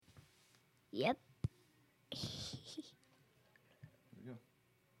Yep. There we go.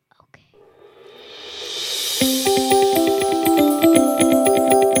 Okay.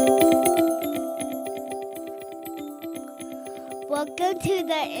 Welcome to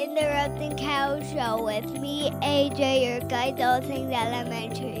the Interrupting Cow Show with me, AJ, your guide to all things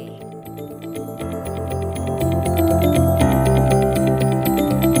elementary.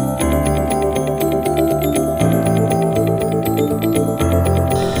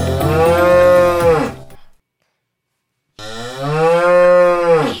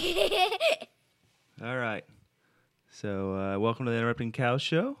 All right. So, welcome to the Interrupting Cow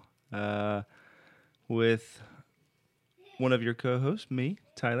Show with one of your co-hosts, me,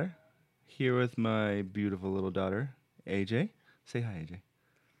 Tyler, here with my beautiful little daughter, AJ. Say hi, AJ.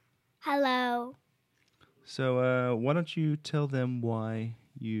 Hello. So, why don't you tell them why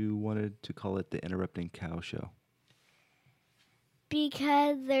you wanted to call it the Interrupting Cow Show?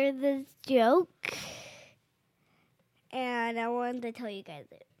 Because there's this joke, and I wanted to tell you guys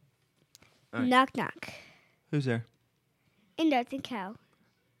it. All right. Knock, knock. Who's there? Interrupting cow.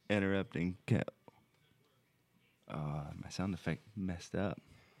 Interrupting Cow. Oh, my sound effect messed up.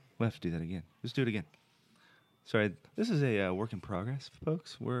 We'll have to do that again. Let's do it again. Sorry, this is a work in progress,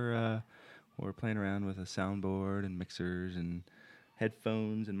 folks. We're playing around with a soundboard and mixers and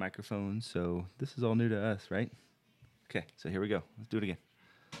headphones and microphones, so this is all new to us, right? Okay, so here we go. Let's do it again.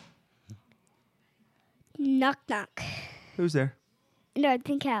 Knock, knock. Who's there?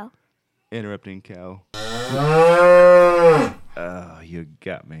 Interrupting cow. Interrupting Cow. Oh, you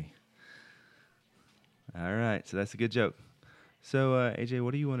got me. All right, so that's a good joke. So, AJ,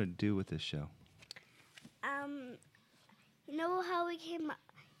 what do you want to do with this show? You know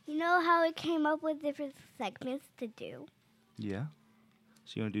how we came up with different segments to do? Yeah?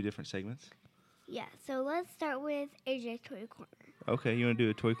 So you want to do different segments? Yeah, so let's start with AJ's Toy Corner. Okay, you want to do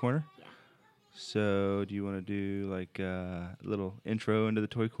a toy corner? Yeah. So, do you want to do like a little intro into the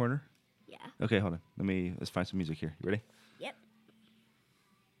toy corner? Yeah. Okay, hold on. Let's find some music here. You ready? Yep.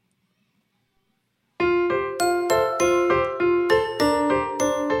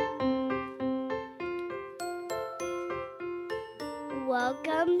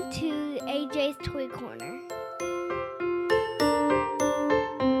 Welcome to AJ's Toy Corner.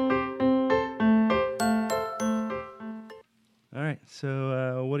 All right.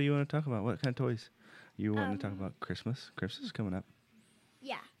 So, what do you want to talk about? What kind of toys? You want to talk about Christmas? Christmas is coming up.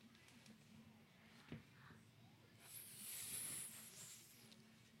 Yeah.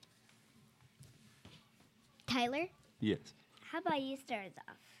 Tyler, Yes. how about you start us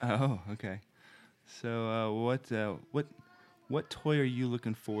off? Oh, okay. So, what toy are you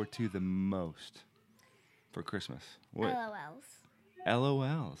looking forward to the most for Christmas? What? LOLs.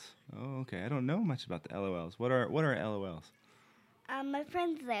 LOLs. Oh, okay. I don't know much about the LOLs. What are LOLs? My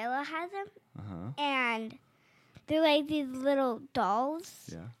friend Layla has them, Uh-huh. and they're like these little dolls.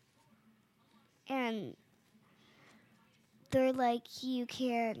 Yeah. And they're like you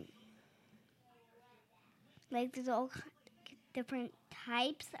can, like there's all different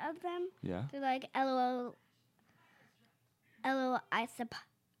types of them. Yeah. They're like LOL, I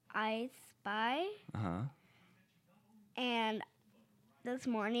Spy. Uh-huh. And this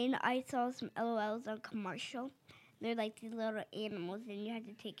morning I saw some LOLs on commercial. They're like these little animals, and you have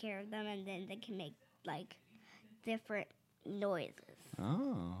to take care of them, and then they can make like different noises.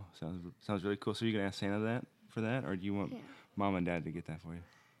 Oh, sounds really cool. So you gonna ask Santa for that, or do you want Mom and Dad to get that for you?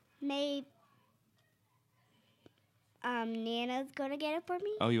 Maybe Nana's gonna get it for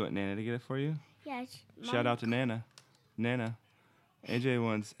me. Oh, you want Nana to get it for you? Yeah. Shout out to Nana. Nana, AJ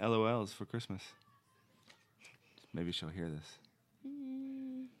wants LOLs for Christmas. Maybe she'll hear this.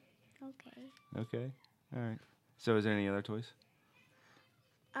 Okay. Okay. All right. So is there any other toys?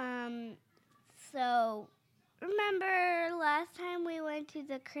 So remember last time we went to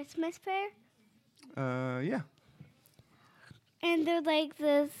the Christmas fair? Yeah. And there's like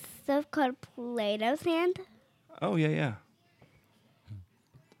this stuff called Play-Doh sand. Oh, yeah.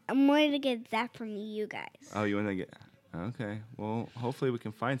 I'm wanting to get that from you guys. Oh, you want to get... Okay. Well, hopefully we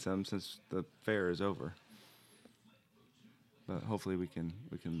can find some since the fair is over. But hopefully we can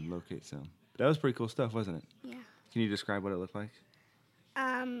locate some. That was pretty cool stuff, wasn't it? Yeah. Can you describe what it looked like?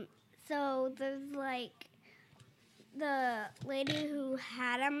 So there's like the lady who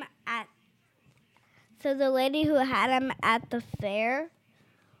had them at. So the lady who had them at the fair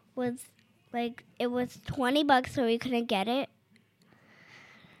was like it was $20, so we couldn't get it.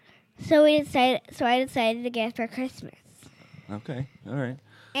 So I decided to get it for Christmas. Okay. All right.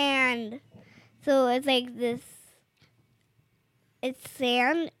 And so it's like this. It's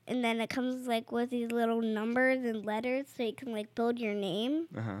sand, and then it comes like with these little numbers and letters, so you can like build your name.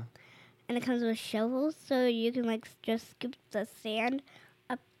 Uh-huh. and it comes with shovels, so you can like just scoop the sand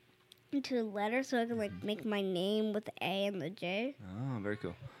up into the letter, so I can like make my name with the A and the J. Oh, very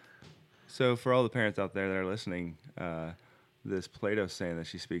cool. So for all the parents out there that are listening, this Play-Doh sand that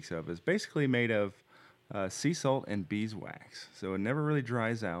she speaks of is basically made of sea salt and beeswax. So it never really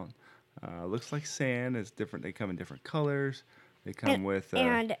dries out. Looks like sand. It's different. They come in different colors. They come with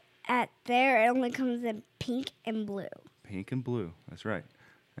and at there, it only comes in pink and blue. Pink and blue. That's right.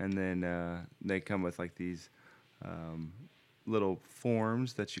 And then they come with like these little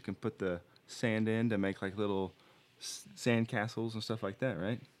forms that you can put the sand in to make like little sand castles and stuff like that,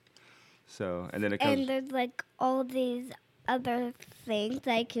 right? So, and then it comes. And there's like all these other things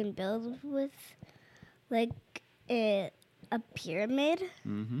I can build with, like a pyramid.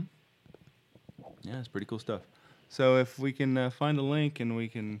 Mm-hmm. Yeah, it's pretty cool stuff. So if we can find a link and we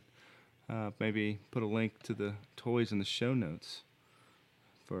can maybe put a link to the toys in the show notes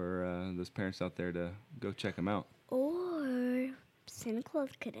for those parents out there to go check them out. Or Santa Claus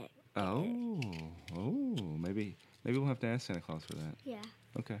could it. Oh, maybe we'll have to ask Santa Claus for that. Yeah.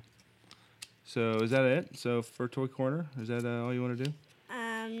 Okay. So is that it? So for Toy Corner, is that all you want to do?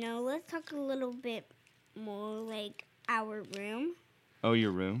 No, let's talk a little bit more like our room. Oh,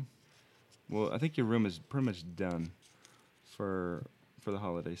 your room. Well, I think your room is pretty much done for the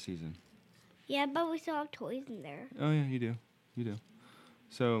holiday season. Yeah, but we still have toys in there. Oh yeah, you do.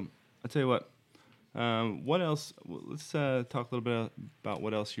 So I'll tell you what. What else? Let's talk a little bit about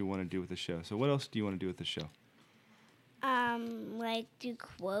what else you want to do with the show. So what else do you want to do with the show? Like do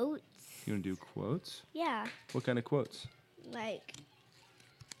quotes. You want to do quotes? Yeah. What kind of quotes? Like,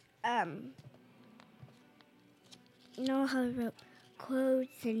 you know how I wrote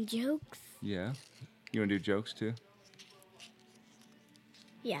quotes and jokes? Yeah. You want to do jokes too?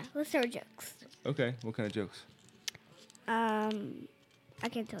 Yeah, let's start with jokes. Okay. What kind of jokes? I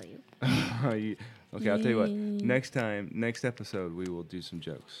can't tell you. Okay, I'll tell you what. Next episode, we will do some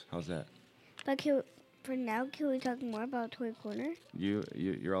jokes. How's that? But for now, can we talk more about Toy Corner?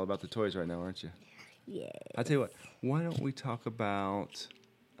 You're all about the toys right now, aren't you? Yeah. I'll tell you what. Why don't we talk about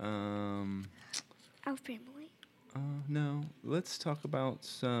Our family. No. Let's talk about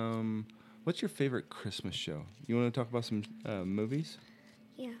some. What's your favorite Christmas show? You want to talk about some movies?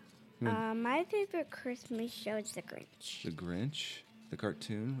 Yeah. My favorite Christmas show is The Grinch. The Grinch, the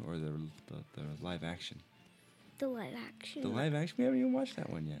cartoon, or the live action? The live action. The live action. We haven't even watched that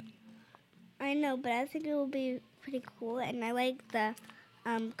one yet. I know, but I think it will be pretty cool, and I like the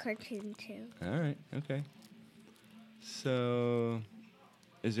cartoon too. All right. Okay. So,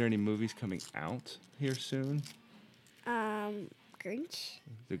 is there any movies coming out here soon? Grinch.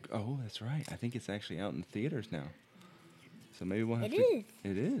 Oh, that's right. I think it's actually out in theaters now. So maybe we'll have It to. is.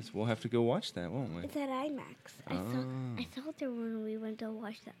 It is. We'll have to go watch that, won't we? It's at IMAX. I saw it there when we went to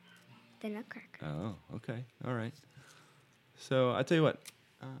watch the Nutcracker. Oh, okay. All right. So I tell you what.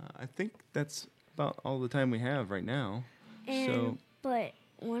 I think that's about all the time we have right now. But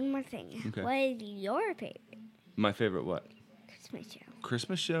one more thing. Okay. What is your favorite My favorite what? Christmas show?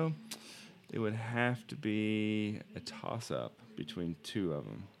 Christmas show? It would have to be a toss-up between two of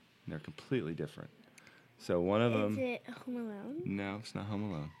them. They're completely different. So one of them... Is it Home Alone? No, it's not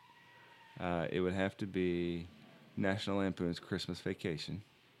Home Alone. It would have to be National Lampoon's Christmas Vacation,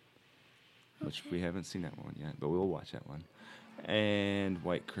 which we haven't seen that one yet, but we'll watch that one. And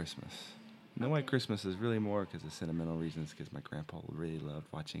White Christmas. No, White Christmas is really more because of sentimental reasons, because my grandpa really loved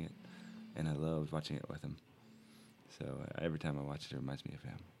watching it, and I loved watching it with him. So every time I watch it, it reminds me of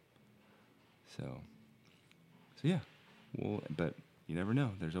him. So yeah. Well, but you never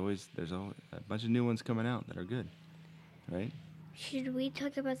know. There's always a bunch of new ones coming out that are good, right? Should we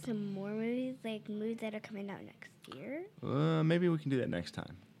talk about some more movies, like movies that are coming out next year? Maybe we can do that next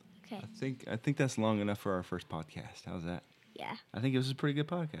time. Okay. I think that's long enough for our first podcast. How's that? Yeah. I think it was a pretty good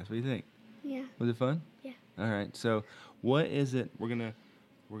podcast. What do you think? Yeah. Was it fun? Yeah. All right. So, what is it? We're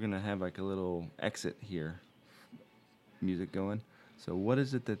gonna have like a little exit here, music going. So, what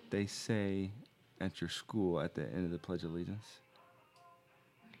is it that they say at your school at the end of the Pledge of Allegiance?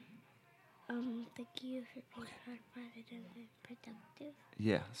 Thank you for being positive and productive.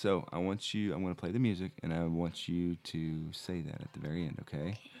 Yeah. So I'm gonna play the music, and I want you to say that at the very end.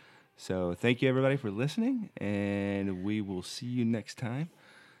 Okay. So thank you everybody for listening, and we will see you next time.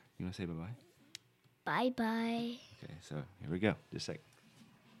 You want to say bye-bye? Bye-bye. Okay, so here we go. Just a sec.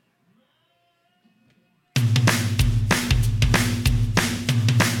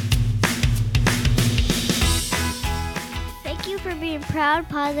 Thank you for being proud,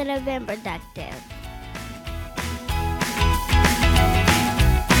 positive, and productive.